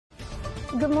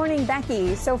Good morning,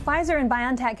 Becky. So Pfizer and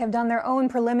BioNTech have done their own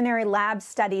preliminary lab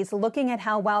studies looking at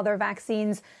how well their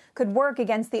vaccines could work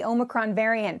against the Omicron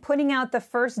variant, putting out the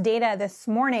first data this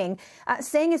morning,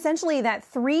 saying essentially that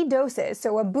 3 doses,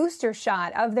 so a booster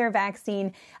shot of their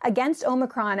vaccine against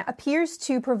Omicron, appears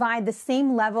to provide the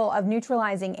same level of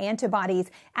neutralizing antibodies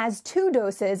as 2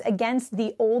 doses against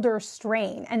the older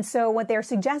strain. And so what they're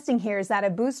suggesting here is that a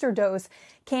booster dose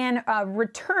can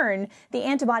return the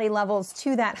antibody levels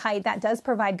to that height. That does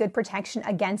provide good protection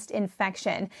against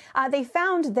infection. They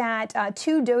found that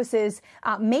 2 doses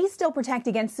may still protect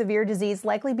against severe disease,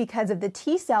 likely because of the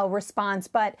T-cell response,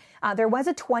 but there was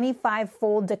a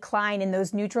 25-fold decline in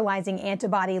those neutralizing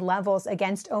antibody levels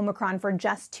against Omicron for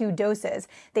just 2 doses.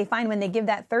 They find when they give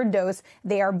that 3rd dose,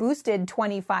 they are boosted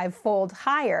 25-fold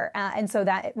higher, and so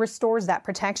that restores that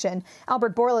protection.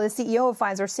 Albert Bourla, the CEO of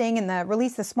Pfizer, saying in the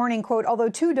release this morning, quote, although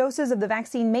 2 doses of the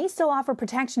vaccine may still offer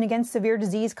protection against severe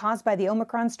disease caused by the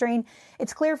Omicron strain,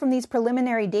 it's clear from these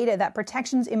preliminary data that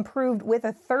protection's improved with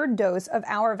a 3rd dose of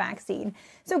our vaccine.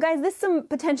 So guys, this is some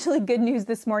potentially good news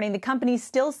this morning. The companies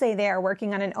still say they are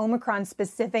working on an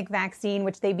Omicron-specific vaccine,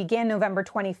 which they began November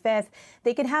 25th.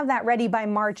 They could have that ready by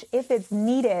March if it's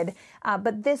needed,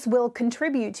 but this will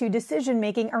contribute to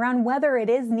decision-making around whether it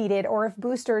is needed or if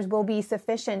boosters will be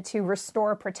sufficient to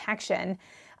restore protection.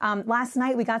 Last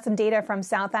night, we got some data from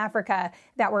South Africa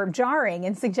that were jarring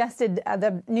and suggested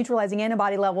the neutralizing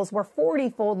antibody levels were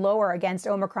 40-fold lower against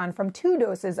Omicron from 2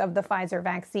 doses of the Pfizer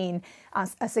vaccine.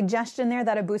 A suggestion there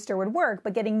that a booster would work,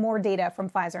 but getting more data from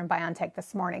Pfizer and BioNTech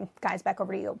this morning. Guys, back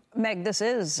over to you. Meg, this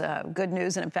is good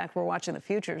news. And in fact, we're watching the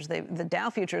futures. The Dow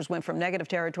futures went from negative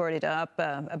territory to up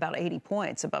about 80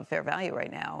 points above fair value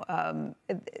right now.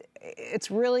 It's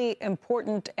really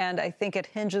important, and I think it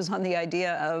hinges on the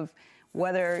idea of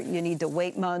whether you need to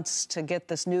wait months to get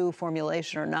this new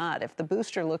formulation or not. If the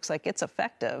booster looks like it's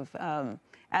effective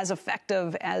as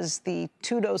the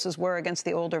 2 doses were against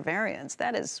the older variants,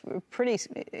 that is pretty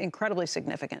incredibly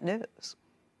significant news.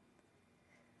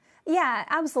 Yeah,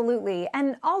 absolutely.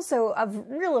 And also of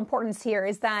real importance here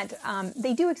is that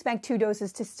they do expect 2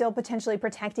 doses to still potentially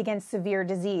protect against severe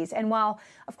disease. And while,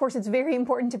 of course, it's very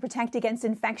important to protect against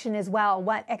infection as well,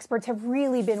 what experts have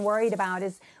really been worried about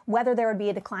is whether there would be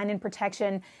a decline in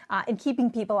protection in keeping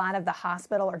people out of the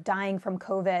hospital or dying from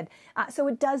COVID. So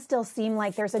it does still seem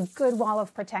like there's a good wall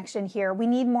of protection here. We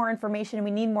need more information.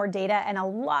 We need more data, and a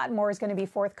lot more is going to be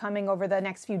forthcoming over the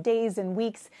next few days and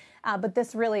weeks. But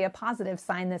this really a positive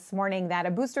sign this morning that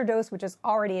a booster dose, which is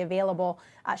already available,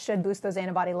 should boost those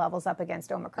antibody levels up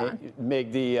against Omicron.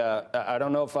 Meg, I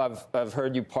don't know if I've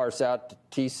heard you parse out the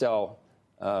T-cell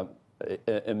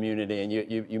immunity, and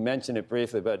you mentioned it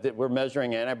briefly, but we're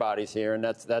measuring antibodies here, and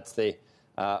that's the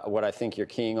what I think you're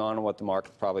keying on and what the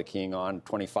market's probably keying on,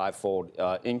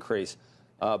 25-fold increase.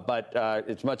 But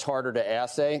it's much harder to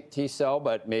assay T-cell,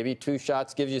 but maybe 2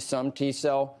 shots gives you some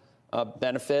T-cell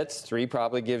benefits. 3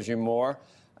 probably gives you more.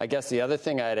 I guess the other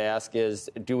thing I'd ask is,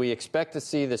 do we expect to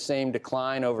see the same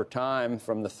decline over time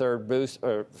from the 3rd boost,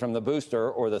 or from the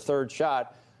booster or the 3rd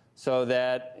shot, so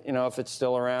that, you know, if it's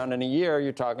still around in a year,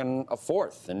 you're talking a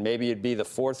 4th, and maybe it'd be the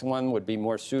 4th one would be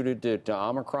more suited to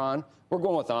Omicron. We're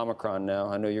going with Omicron now.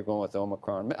 I know you're going with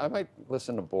Omicron. I might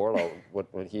listen to Bourla, what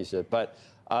he said, but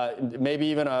maybe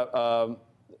even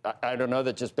I don't know,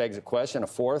 that just begs a question. A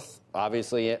 4th,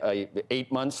 obviously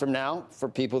 8 months from now, for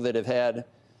people that have had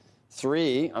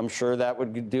 3, I'm sure that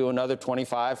would do another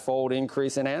 25-fold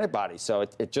increase in antibodies. So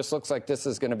it just looks like this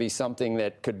is going to be something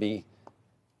that could be,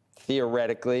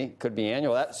 theoretically, could be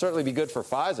annual. That'd certainly be good for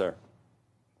Pfizer.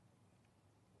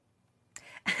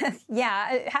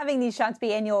 Yeah, having these shots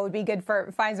be annual would be good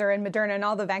for Pfizer and Moderna and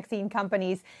all the vaccine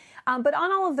companies. But on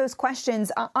all of those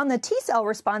questions, on the T-cell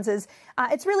responses,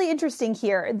 it's really interesting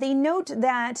here. They note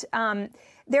that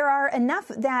there are enough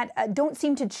that don't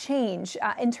seem to change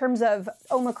in terms of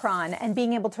Omicron and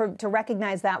being able to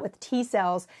recognize that with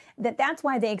T-cells, that's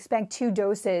why they expect 2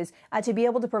 doses to be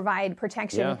able to provide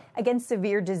protection against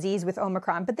severe disease with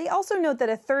Omicron. But they also note that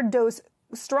a 3rd dose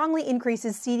strongly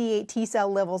increases CD8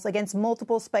 T-cell levels against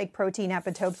multiple spike protein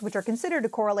epitopes, which are considered to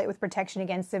correlate with protection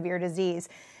against severe disease.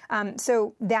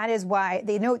 So that is why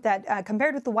they note that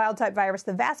compared with the wild-type virus,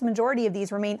 the vast majority of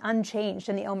these remain unchanged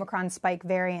in the Omicron spike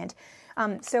variant.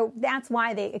 So that's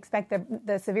why they expect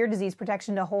the severe disease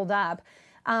protection to hold up.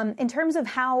 In terms of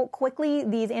how quickly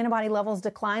these antibody levels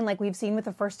decline, like we've seen with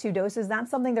the first 2 doses,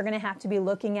 that's something they're going to have to be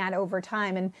looking at over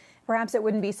time. And perhaps it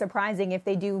wouldn't be surprising if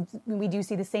we do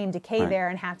see the same decay there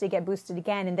and have to get boosted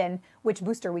again. And then which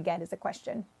booster we get is a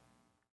question.